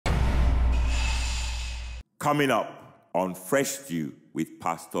Coming up on Fresh Dew with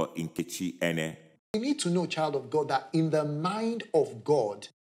Pastor Nkechi Ene. You need to know, child of God, that in the mind of God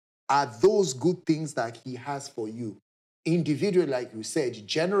are those good things that he has for you. Individually, like you said,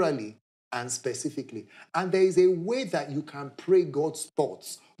 generally and specifically. And there is a way that you can pray God's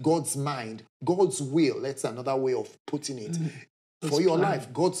thoughts, God's mind, God's will. That's another way of putting it. For your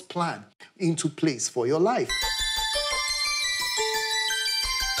life, God's plan into place for your life.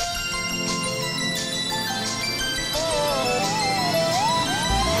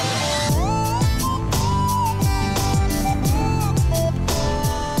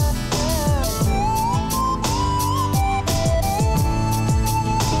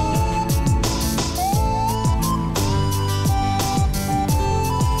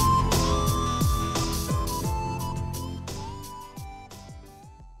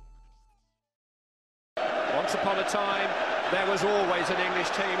 Once upon a time, there was always an English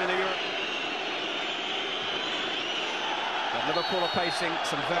team in the Europe. But Liverpool are pacing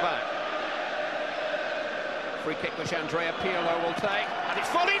some Weber. Free kick which Andrea Pirlo will take, and it's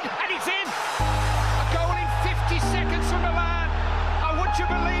volleyed, and it's in! A goal in 50 seconds from Milan. Oh, would you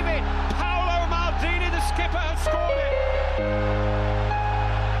believe it? Paolo Maldini, the skipper, has scored it.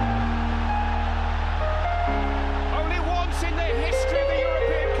 Only once in the history of the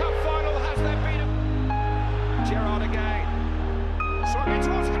European Cup final has there been a... Gerrard again. Swung it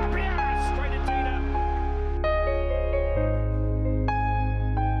towards Gabriel. Straight at Dina.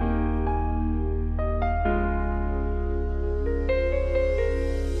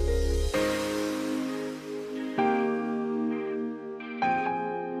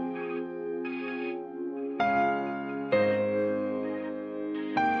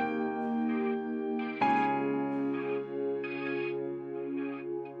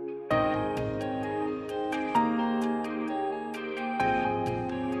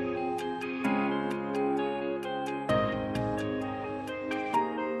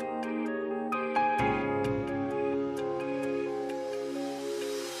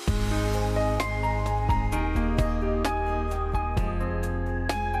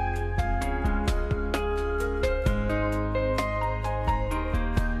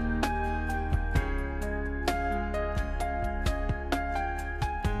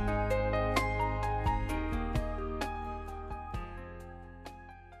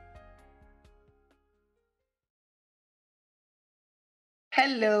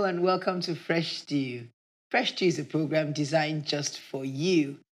 Hello and welcome to Fresh Dew. Fresh Dew is a program designed just for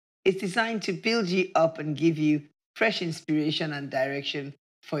you. It's designed to build you up and give you fresh inspiration and direction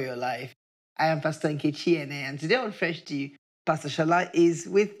for your life. I am Pastor Nkechi Ene, and today on Fresh Dew, Pastor Shola is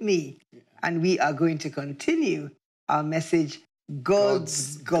with me, and we are going to continue our message,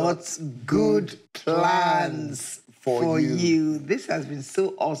 God's got good plans for you. This has been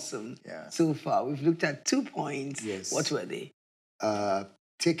so awesome so far. We've looked at 2 points. Yes. What were they?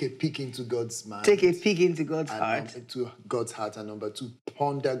 Take a peek into God's mind. Take a peek into God's heart. Into God's heart. And number 2,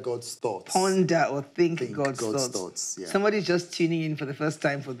 ponder God's thoughts. Ponder or think God's thoughts. Yeah. Somebody's just tuning in for the first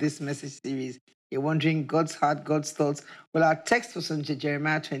time for this message series. You're wondering God's heart, God's thoughts. Well, our text was from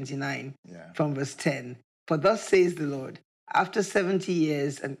Jeremiah 29 from verse 10. For thus says the Lord, after 70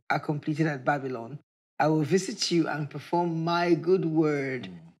 years and are completed at Babylon, I will visit you and perform my good word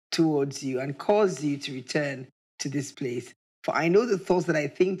towards you and cause you to return to this place. For I know the thoughts that I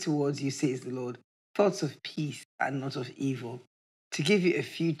think towards you, says the Lord, thoughts of peace and not of evil, to give you a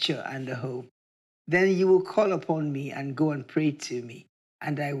future and a hope. Then you will call upon me and go and pray to me,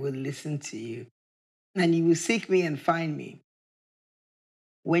 and I will listen to you. And you will seek me and find me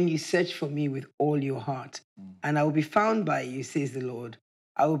when you search for me with all your heart. And I will be found by you, says the Lord.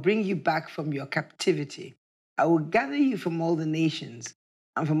 I will bring you back from your captivity. I will gather you from all the nations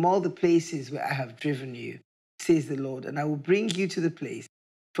and from all the places where I have driven you, says the Lord, and I will bring you to the place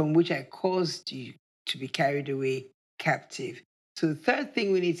from which I caused you to be carried away captive. So the third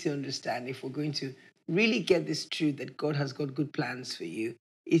thing we need to understand, if we're going to really get this truth that God has got good plans for you,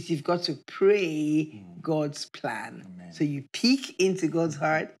 is you've got to pray God's plan. Amen. So you peek into God's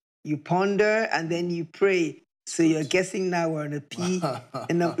heart, you ponder, and then you pray. So you're guessing now we're on a P,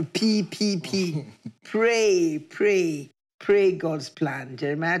 and a P. Pray God's plan.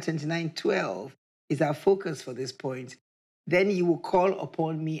 Jeremiah 29:12 is our focus for this point. Then you will call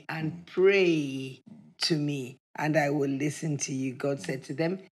upon me and pray to me, and I will listen to you. God said to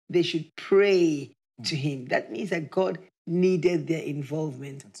them, they should pray to him. That means that God needed their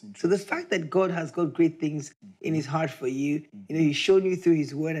involvement. So the fact that God has got great things in his heart for you, he's shown you through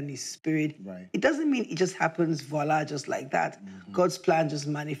his word and his spirit, it doesn't mean it just happens, voila, just like that. God's plan just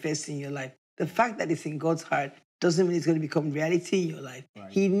manifests in your life. The fact that it's in God's heart doesn't mean it's going to become reality in your life.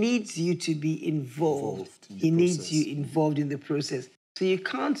 Right. He needs you to be involved. He needs you involved in the process. So you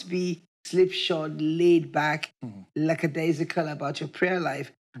can't be slipshod, laid back, lackadaisical about your prayer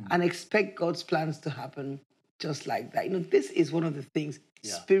life and expect God's plans to happen just like that. This is one of the things,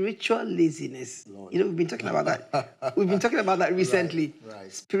 spiritual laziness. Lord. We've been talking about that. We've been talking about that recently.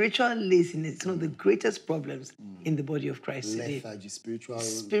 Right. Spiritual laziness is one of the greatest problems in the body of Christ today. Lethargy,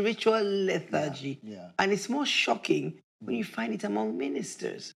 spiritual lethargy. Yeah. And it's more shocking when you find it among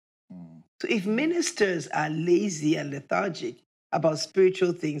ministers. So if ministers are lazy and lethargic about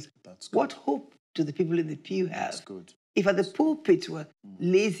spiritual things, what hope do the people in the pew have? That's good. If at the pulpit were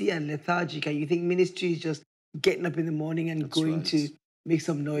lazy and lethargic and you think ministry is just getting up in the morning and going to make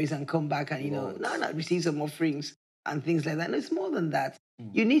some noise and come back and, receive some offerings and things like that. No, it's more than that.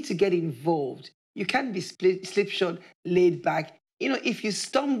 You need to get involved. You can't be slipshod, laid back. If you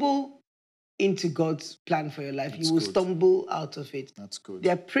stumble into God's plan for your life, you will stumble out of it. That's good.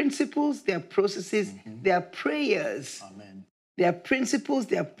 There are principles, there are processes, there are prayers. Amen. There are principles,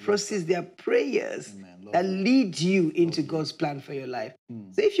 there are processes, there are prayers that lead you into God's plan for your life.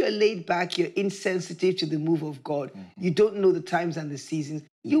 So if you're laid back, you're insensitive to the move of God, you don't know the times and the seasons,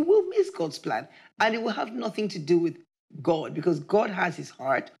 you will miss God's plan. And it will have nothing to do with God, because God has his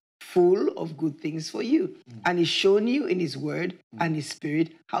heart full of good things for you. And he's shown you in his word and his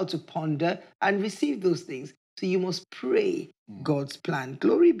spirit how to ponder and receive those things. So you must pray God's plan.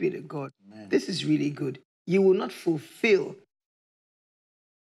 Glory be to God. Amen. This is really good. You will not fulfill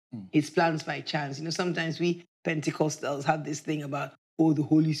his plans by chance. Sometimes we Pentecostals have this thing about, the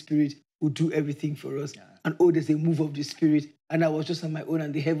Holy Spirit will do everything for us. Yeah. And there's a move of the Spirit. And I was just on my own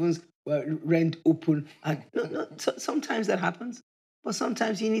and the heavens were rent open. And sometimes that happens. But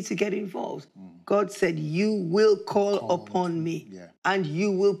sometimes you need to get involved. God said, you will call upon me and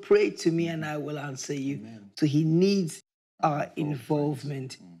you will pray to me and I will answer you. Amen. So he needs our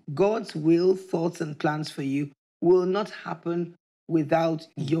involvement. God's will, thoughts and plans for you will not happen without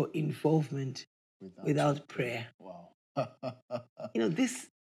your involvement, without prayer. Wow.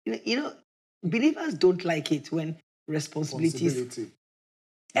 Believers don't like it when responsibilities...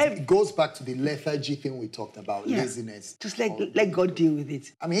 It goes back to the lethargy thing we talked about, laziness. Just let God deal with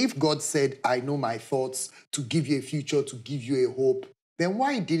it. I mean, if God said, I know my thoughts to give you a future, to give you a hope, then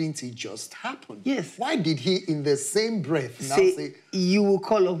why didn't it just happen? Yes. Why did he, in the same breath, now say, you will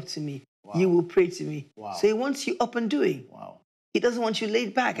call up to me. Wow. You will pray to me. Wow. So he wants you up and doing. Wow. He doesn't want you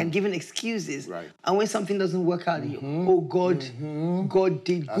laid back and giving excuses. Right. And when something doesn't work out, God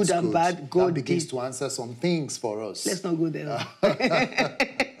did. That's good and bad. God begins did. to answer some things for us. Let's not go there.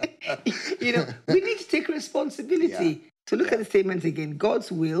 We need to take responsibility. Yeah. So look at the statement again.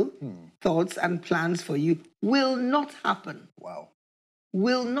 God's will, thoughts, and plans for you will not happen. Wow.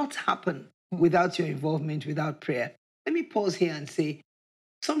 Will not happen without your involvement, without prayer. Let me pause here and say,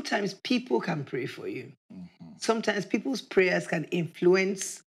 sometimes people can pray for you. Sometimes people's prayers can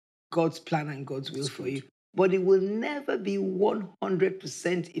influence God's plan and God's will for you. But it will never be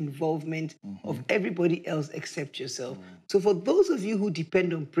 100% involvement of everybody else except yourself. So for those of you who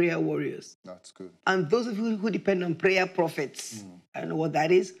depend on prayer warriors, that's good. And those of you who depend on prayer prophets, I don't know what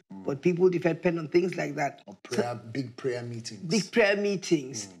that is, but people depend on things like that. Or big prayer meetings. Big prayer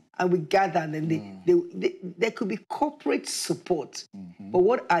meetings. And we gather, and then there could be corporate support. But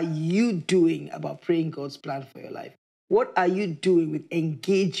what are you doing about praying God's plan for your life? What are you doing with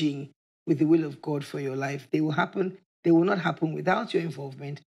engaging with the will of God for your life? They will not happen without your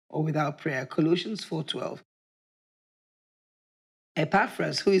involvement or without prayer. Colossians 4:12.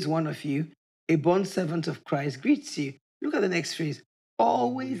 Epaphras, who is one of you, a bondservant of Christ, greets you. Look at the next phrase.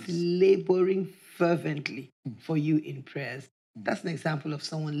 Always laboring fervently for you in prayers. That's an example of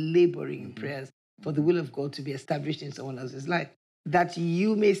someone laboring in prayers for the will of God to be established in someone else's life, that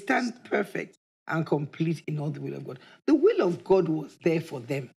you may stand perfect and complete in all the will of God. The will of God was there for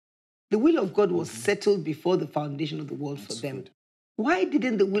them. The will of God was settled before the foundation of the world for them. Good. Why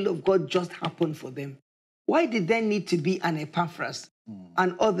didn't the will of God just happen for them? Why did there need to be an Epaphras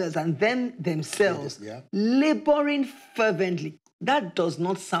and others and them themselves laboring fervently? That does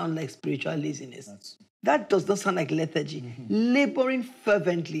not sound like spiritual laziness. That does not sound like lethargy. Laboring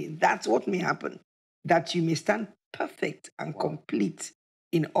fervently, that's what may happen. That you may stand perfect and complete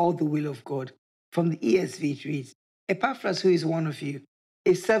in all the will of God. From the ESV it reads, Epaphras, who is one of you,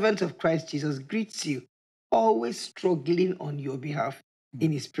 a servant of Christ Jesus, greets you, always struggling on your behalf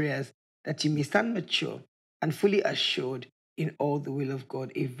in his prayers, that you may stand mature and fully assured in all the will of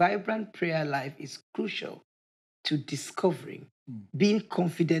God. A vibrant prayer life is crucial to discovering, being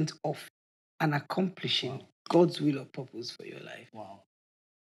confident of, and accomplishing God's will or purpose for your life. Wow.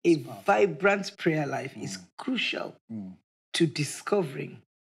 A vibrant prayer life is crucial to discovering.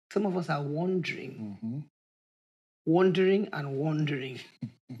 Some of us are wandering, wandering and wandering,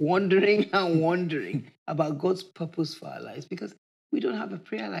 wandering and wandering about God's purpose for our lives because we don't have a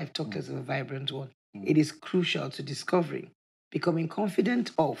prayer life. Talk to us of a vibrant one. It is crucial to discovering, becoming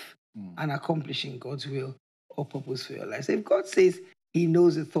confident of, and accomplishing God's will or purpose for your life. So if God says he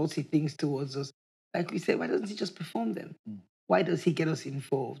knows the thoughts he thinks towards us, like we said, why doesn't he just perform them? Why does he get us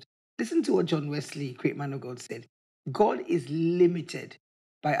involved? Listen to what John Wesley, great man of God, said. God is limited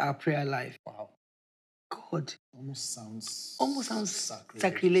by our prayer life. Wow. God Almost sounds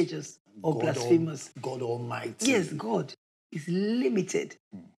sacrilegious or blasphemous. God Almighty. Yes, God is limited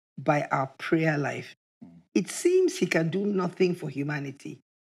by our prayer life. It seems he can do nothing for humanity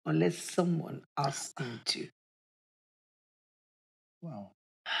unless someone asks him to. Wow.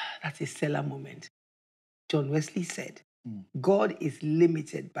 That's a stellar moment. John Wesley said, God is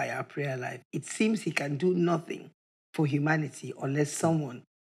limited by our prayer life. It seems he can do nothing for humanity unless someone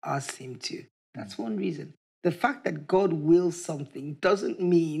asks him to. That's one reason. The fact that God wills something doesn't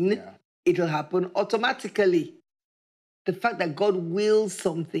mean it'll happen automatically. The fact that God wills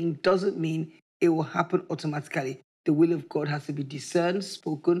something doesn't mean it will happen automatically. The will of God has to be discerned,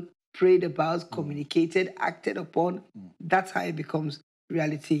 spoken, prayed about, communicated, acted upon. That's how it becomes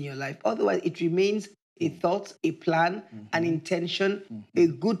reality in your life. Otherwise, it remains a thought, a plan, an intention, a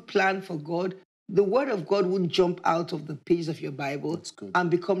good plan for God. The word of God won't jump out of the pages of your Bible and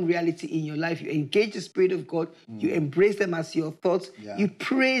become reality in your life. You engage the Spirit of God, you embrace them as your thoughts, you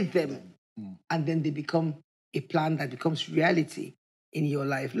pray them, and then they become a plan that becomes reality in your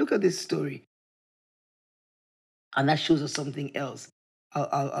life. Look at this story. And that shows us something else.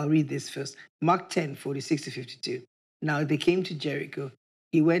 I'll read this first. Mark 10, 46 to 52. Now they came to Jericho.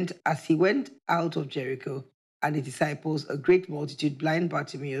 As he went out of Jericho, and the disciples, a great multitude, blind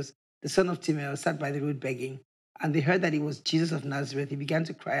Bartimaeus, the son of Timaeus, sat by the road begging. And they heard that it was Jesus of Nazareth. He began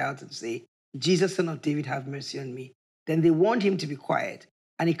to cry out and say, Jesus, son of David, have mercy on me. Then they warned him to be quiet.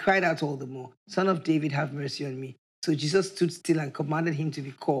 And he cried out all the more, Son of David, have mercy on me. So Jesus stood still and commanded him to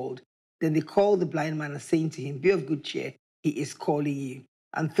be called. Then they called the blind man and saying to him, Be of good cheer, he is calling you.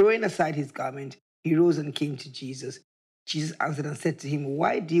 And throwing aside his garment, he rose and came to Jesus. Jesus answered and said to him,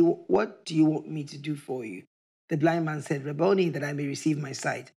 What do you want me to do for you? The blind man said, Rabboni, that I may receive my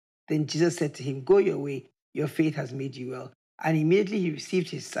sight. Then Jesus said to him, Go your way, your faith has made you well. And immediately he received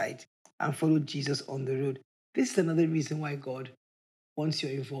his sight and followed Jesus on the road. This is another reason why God wants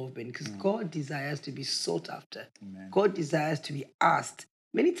your involvement, because God desires to be sought after. Amen. God desires to be asked.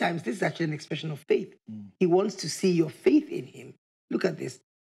 Many times, this is actually an expression of faith. He wants to see your faith in him. Look at this.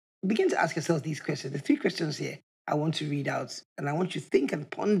 Begin to ask yourself these questions. The 3 questions here I want to read out, and I want you to think and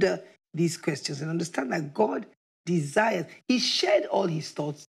ponder these questions and understand that God desires. He shared all his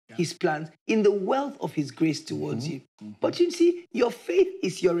thoughts, his plans, in the wealth of his grace towards you. But you see, your faith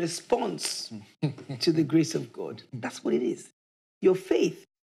is your response to the grace of God. That's what it is. Your faith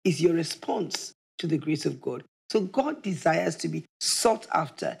is your response to the grace of God. So God desires to be sought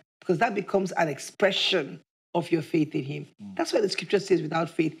after because that becomes an expression of your faith in him. That's why the scripture says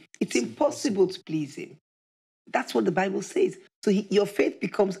without faith, it's impossible to please him. That's what the Bible says. So your faith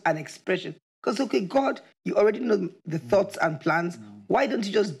becomes an expression. Because, okay, God, you already know the thoughts and plans. Why don't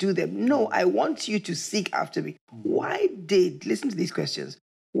you just do them? No, I want you to seek after me. Listen to these questions.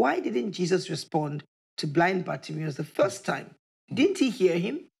 Why didn't Jesus respond to blind Bartimaeus the first time? Didn't he hear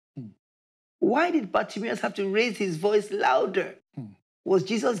him? Why did Bartimaeus have to raise his voice louder? Was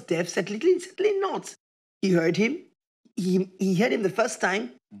Jesus deaf? Certainly not. He heard him. He heard him the first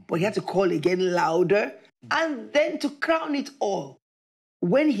time, but he had to call again louder. And then to crown it all,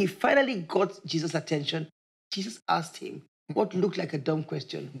 when he finally got Jesus' attention, Jesus asked him what looked like a dumb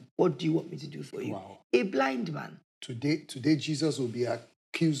question. What do you want me to do for you? Wow. A blind man. Today, Jesus will be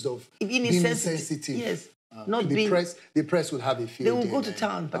accused of being insensitive. Yes. The press will have a field. They will go to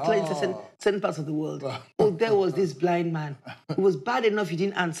town, particularly in certain parts of the world. There was this blind man. It was bad enough you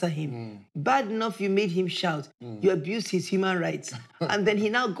didn't answer him. Bad enough you made him shout. You abused his human rights. And then he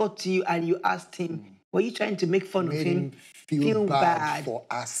now got to you and you asked him, were you trying to make fun of him? Feel bad for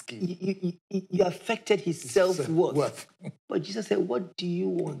asking. You affected his self-worth. But Jesus said, what do you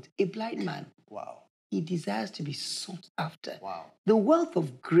want? A blind man. Wow. He desires to be sought after. Wow. The wealth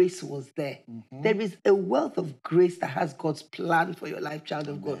of grace was there. There is a wealth of grace that has God's plan for your life, child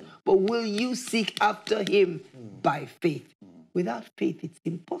of God. But will you seek after him by faith? Without faith, it's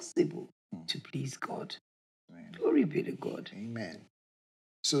impossible to please God. Amen. Glory be to God. Amen.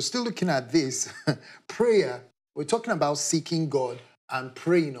 So still looking at this, prayer, we're talking about seeking God and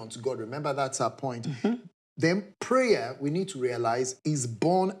praying unto God. Remember, that's our point. Then prayer, we need to realize, is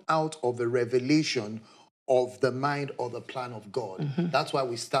born out of a revelation of the mind or the plan of God. That's why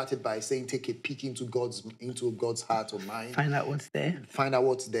we started by saying, take a peek into God's heart or mind. Find out what's there. Find out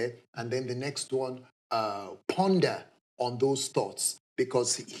what's there. And then the next one, ponder on those thoughts,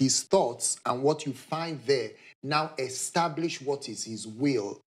 because his thoughts and what you find there now establish what is his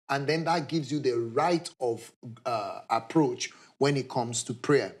will. And then that gives you the right of approach when it comes to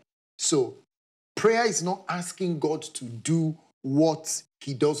prayer. So prayer is not asking God to do what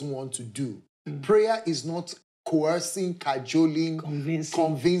he doesn't want to do. Prayer is not coercing, cajoling,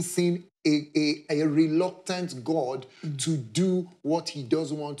 convincing a reluctant God to do what he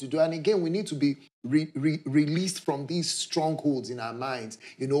doesn't want to do. And again, we need to be released from these strongholds in our minds.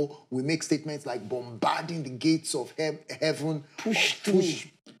 You know, we make statements like bombarding the gates of heaven, push.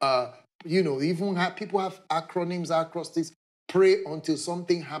 You know, even people have acronyms across this. Pray until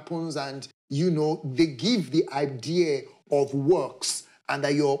something happens, and you know they give the idea of works, and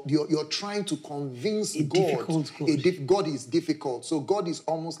that you're trying to convince God. God is difficult. So God is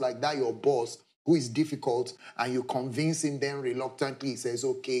almost like that, your boss who is difficult, and you convince him, then reluctantly he says,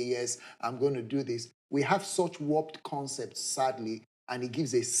 okay, yes, I'm going to do this. We have such warped concepts, sadly, and it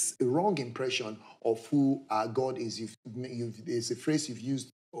gives a wrong impression of who our God is. It's a phrase you've used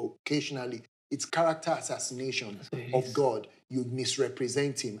occasionally. It's character assassination of God. You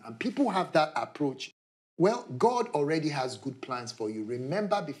misrepresent him. And people have that approach. Well, God already has good plans for you.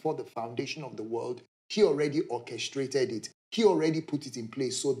 Remember, before the foundation of the world, he already orchestrated it. He already put it in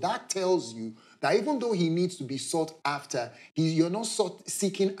place. So that tells you that even though he needs to be sought after, you're not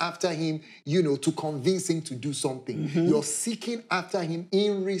seeking after him, you know, to convince him to do something. You're seeking after him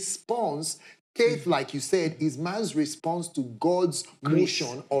in response. Faith, like you said, is man's response to God's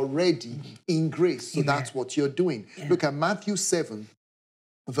motion already in grace. So that's what you're doing. Look at Matthew 7,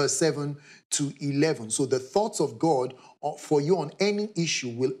 verse 7 to 11. So the thoughts of God for you on any issue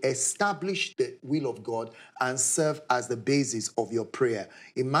will establish the will of God and serve as the basis of your prayer.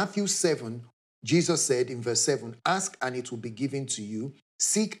 In Matthew 7, Jesus said in verse 7, ask and it will be given to you.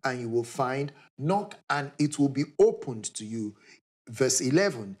 Seek and you will find. Knock and it will be opened to you. Verse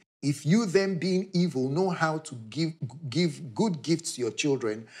 11, if you then being evil know how to give good gifts to your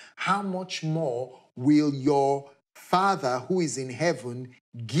children, how much more will your Father who is in heaven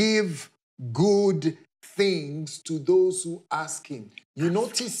give good things to those who ask him? You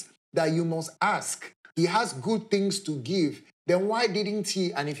notice that you must ask. He has good things to give. Then why didn't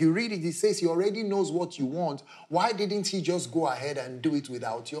he, and if you read it, it says he already knows what you want. Why didn't he just go ahead and do it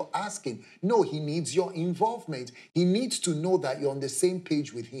without your asking? No, he needs your involvement. He needs to know that you're on the same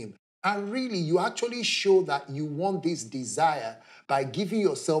page with him. And really, you actually show that you want this desire by giving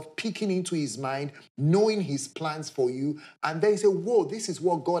yourself, peeking into his mind, knowing his plans for you, and then say, whoa, this is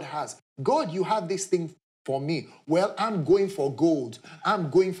what God has. God, you have this thing for me. Well, I'm going for gold.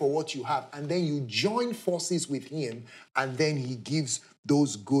 I'm going for what you have. And then you join forces with him, and then he gives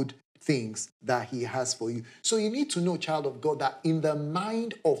those good things that he has for you. So you need to know, child of God, that in the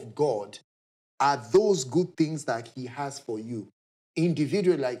mind of God are those good things that he has for you.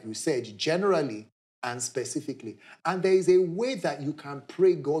 Individually, like you said, generally and specifically. And there is a way that you can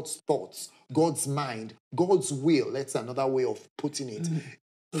pray God's thoughts, God's mind, God's will. That's another way of putting it.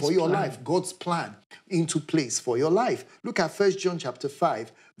 For your life, God's plan into place for your life. Look at 1 John chapter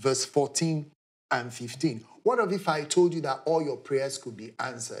 5, verse 14 and 15. What if I told you that all your prayers could be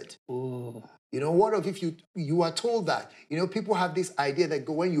answered? Oh. You know, what if you are told that? You know, people have this idea that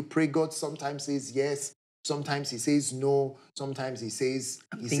when you pray, God sometimes says yes, sometimes he says no, sometimes he says,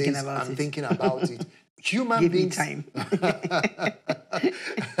 I'm thinking about it. Human beings, time.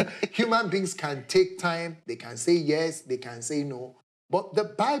 Human beings can take time. They can say yes, they can say no. But the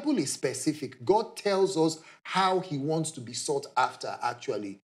Bible is specific. God tells us how he wants to be sought after,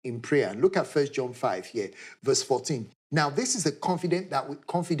 actually, in prayer. And look at 1 John 5 here, verse 14. Now, this is a confidence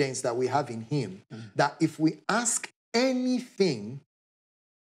that we have in him, that if we ask anything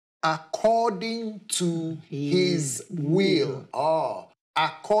according to his will,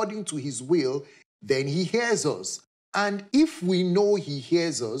 according to his will, then he hears us. And if we know he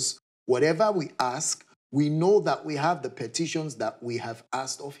hears us, whatever we ask, we know that we have the petitions that we have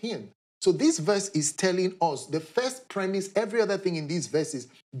asked of him. So this verse is telling us the first premise. Every other thing in these verses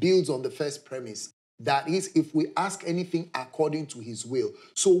builds on the first premise. That is, if we ask anything according to his will.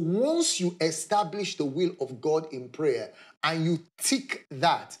 So once you establish the will of God in prayer and you tick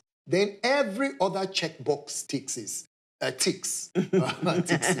that, then every other checkbox ticks.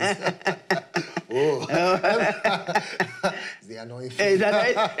 Oh. The annoying thing.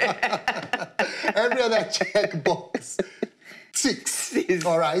 Every other checkbox 6.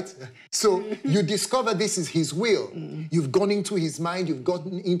 All right? So you discover this is his will. You've gone into his mind. You've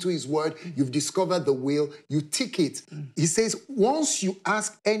gotten into his word. You've discovered the will. You tick it. He says, once you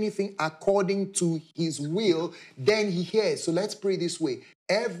ask anything according to his will, then he hears. So let's pray this way.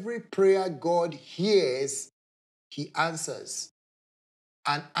 Every prayer God hears, he answers.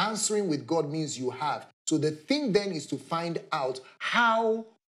 And answering with God means you have. So the thing then is to find out, how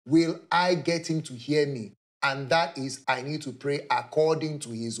will I get him to hear me? And that is, I need to pray according to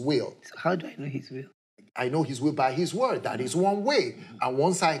his will. So how do I know his will? I know his will by his word. That is one way. And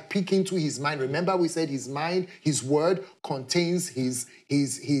once I peek into his mind, remember we said his mind, his word contains his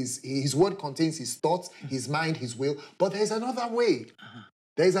word contains his thoughts, his mind, his will. But there's another way.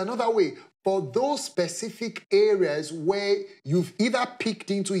 There's another way. For those specific areas where you've either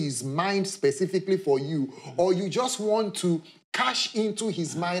peeked into his mind specifically for you, or you just want to cash into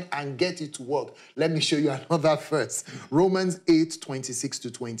his mind and get it to work. Let me show you another verse. Romans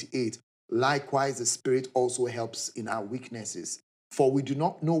 8:26-28. Likewise, the Spirit also helps in our weaknesses. For we do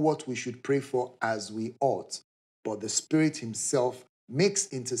not know what we should pray for as we ought, but the Spirit himself makes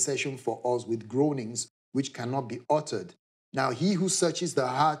intercession for us with groanings which cannot be uttered. Now, he who searches the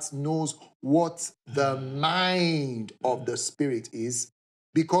hearts knows what the mind of the Spirit is,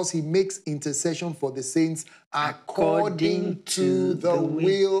 because he makes intercession for the saints according to the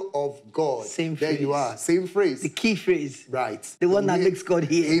will of God. Same there phrase. You are. Same phrase. The key phrase. Right. The one that makes God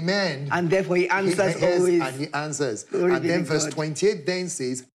hear. Amen. And therefore he answers he always. And he answers. Glory and then verse God. 28 then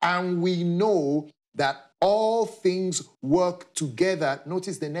says, and we know that all things work together.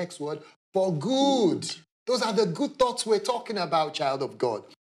 Notice the next word, for good. Those are the good thoughts we're talking about, child of God.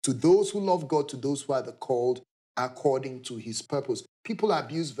 To those who love God, to those who are the called according to his purpose. People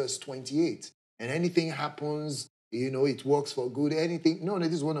abuse verse 28. And anything happens, it works for good. Anything. No,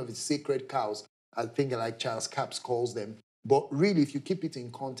 this is one of his sacred cows. I think like Charles Capps calls them. But really, if you keep it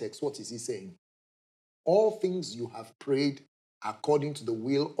in context, what is he saying? All things you have prayed according to the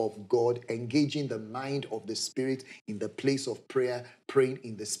will of God, engaging the mind of the Spirit in the place of prayer, praying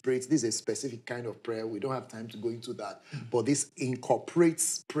in the Spirit. This is a specific kind of prayer. We don't have time to go into that. But this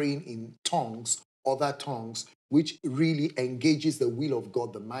incorporates praying in tongues, other tongues, which really engages the will of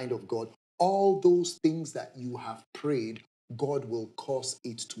God, the mind of God. All those things that you have prayed, God will cause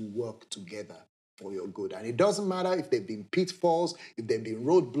it to work together for your good. And it doesn't matter if there have been pitfalls, if there have been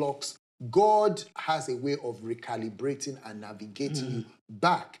roadblocks. God has a way of recalibrating and navigating you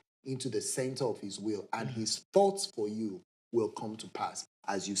back into the center of his will. And his thoughts for you will come to pass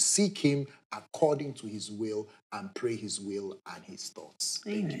as you seek him according to his will and pray his will and his thoughts.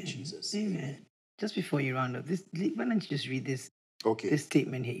 Amen. Thank you, Jesus. Amen. Just before you round up, why don't you just read this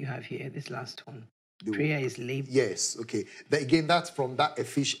statement here you have here, this last one. Prayer is labor. Yes, okay. Again, that's from that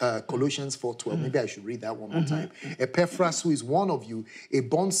Colossians 4:12. Maybe I should read that one more time. Epaphras, who is one of you, a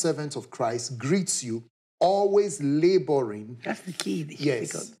bondservant of Christ, greets you, always laboring. That's the key.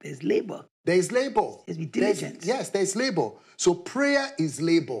 Yes. There's labor. There's labor. There's diligence. Yes, there's labor. So prayer is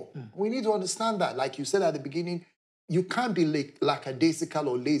labor. We need to understand that. Like you said at the beginning, you can't be lackadaisical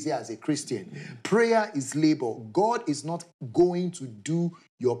or lazy as a Christian. Prayer is labor. God is not going to do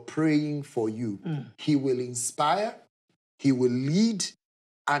your praying for you. He will inspire, he will lead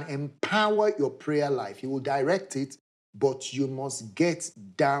and empower your prayer life. He will direct it, but you must get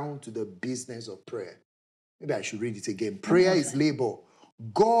down to the business of prayer. Maybe I should read it again. Prayer is labor.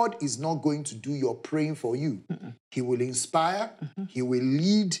 God is not going to do your praying for you. He will inspire, he will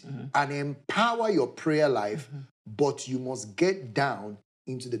lead and empower your prayer life, but you must get down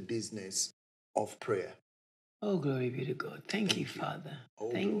into the business of prayer. Oh, glory be to God. Thank you, Father.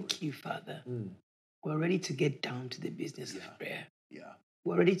 Thank you, Father. We're ready to get down to the business of prayer. Yeah.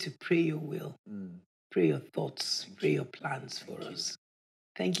 We're ready to pray your will, pray your thoughts, pray your plans for us.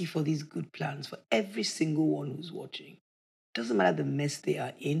 Thank you for these good plans for every single one who's watching. Doesn't matter the mess they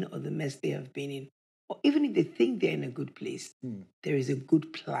are in or the mess they have been in, or even if they think they're in a good place, there is a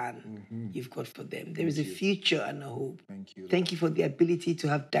good plan you've got for them. There is a future and a hope. Thank you. Thank you for the ability to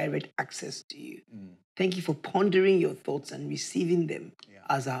have direct access to you. Thank you for pondering your thoughts and receiving them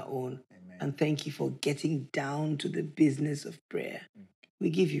as our own. Amen. And thank you for getting down to the business of prayer. We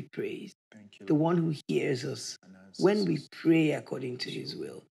give you praise. Thank you. The one who hears us when we pray according to his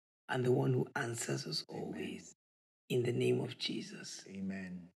will, and the one who answers us always. In the name of Jesus.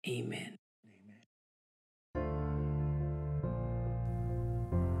 Amen. Amen.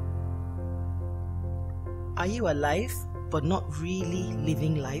 Are you alive but not really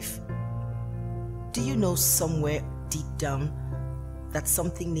living life? Do you know somewhere deep down that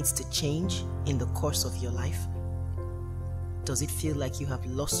something needs to change in the course of your life? Does it feel like you have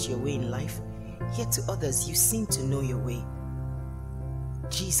lost your way in life? Yet to others you seem to know your way.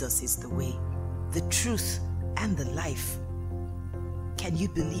 Jesus is the way, the truth, and the life. Can you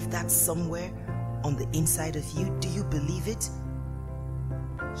believe that somewhere on the inside of you? Do you believe it?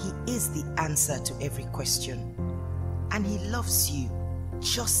 He is the answer to every question, and He loves you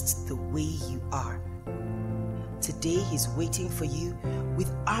just the way you are. Today He's waiting for you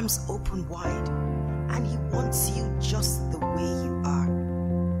with arms open wide, and He wants you just the way you are.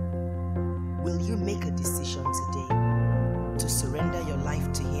 Will you make a decision today to surrender your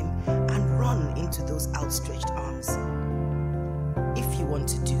life to Him and run into those outstretched arms? If you want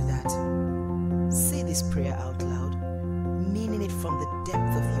to do that, say this prayer out loud, meaning it from the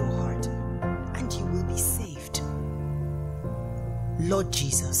depth of your heart, and you will be saved. Lord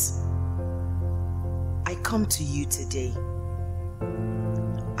Jesus, I come to you today.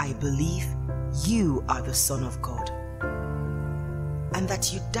 I believe you are the Son of God, and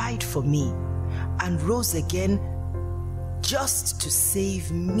that you died for me and rose again just to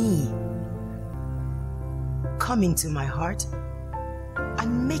save me. Come into my heart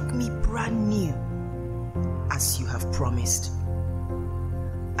and make me brand new as you have promised.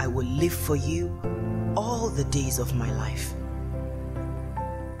 I will live for you all the days of my life.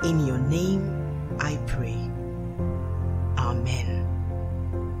 In your name I pray. Amen.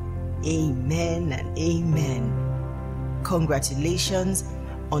 Amen and amen. Congratulations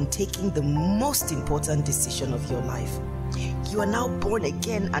on taking the most important decision of your life. You are now born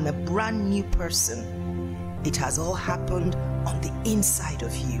again and a brand new person. It has all happened on the inside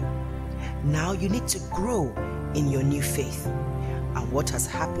of you. Now you need to grow in your new faith. And what has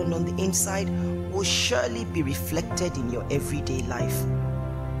happened on the inside will surely be reflected in your everyday life.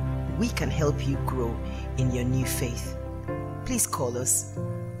 We can help you grow in your new faith. Please call us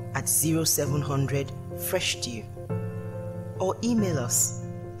at 0700 Fresh Dew or email us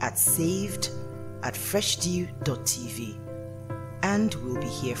at saved@freshdew.tv, and we'll be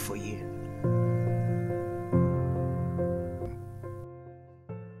here for you.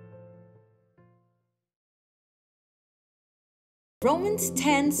 Romans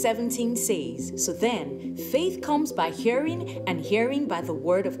 10:17 says, "So then, faith comes by hearing, and hearing by the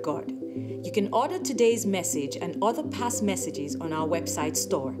word of God." You can order today's message and other past messages on our website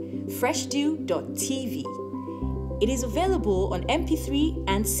store, freshdew.tv. It is available on MP3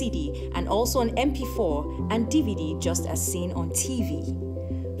 and CD, and also on MP4 and DVD, just as seen on TV.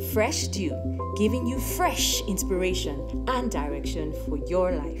 Fresh Dew, giving you fresh inspiration and direction for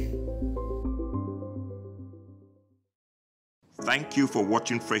your life. Thank you for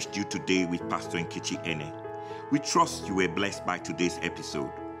watching Fresh Dew today with Pastor Nkechi Ene. We trust you were blessed by today's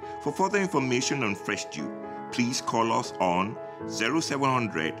episode. For further information on Fresh Dew, please call us on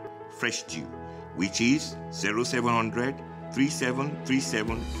 0700 Fresh Dew, which is 0700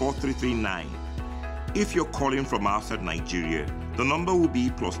 3737 4339. If you're calling from outside Nigeria, the number will be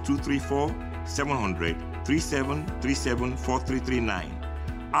 +234 700 3737 4339.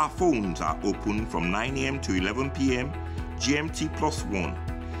 Our phones are open from 9 a.m. to 11 p.m. GMT +1.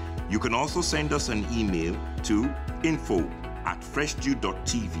 You can also send us an email to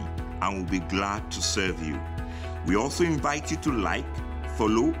info@freshdew.tv, and we'll be glad to serve you. We also invite you to like,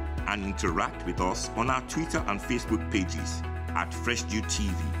 follow, and interact with us on our Twitter and Facebook pages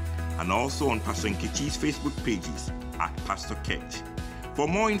 @FreshDewTV, and also on Pastor Nkechi's Facebook pages @Pastor Ketch. For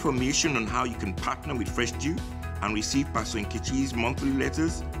more information on how you can partner with Fresh Dew and receive Pastor Nkechi's monthly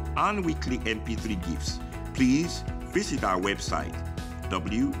letters and weekly MP3 gifts, please visit our website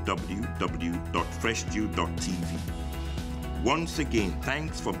www.freshdew.tv. Once again,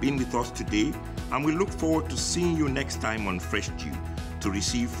 thanks for being with us today, and we look forward to seeing you next time on Fresh Dew to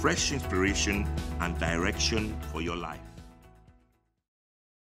receive fresh inspiration and direction for your life.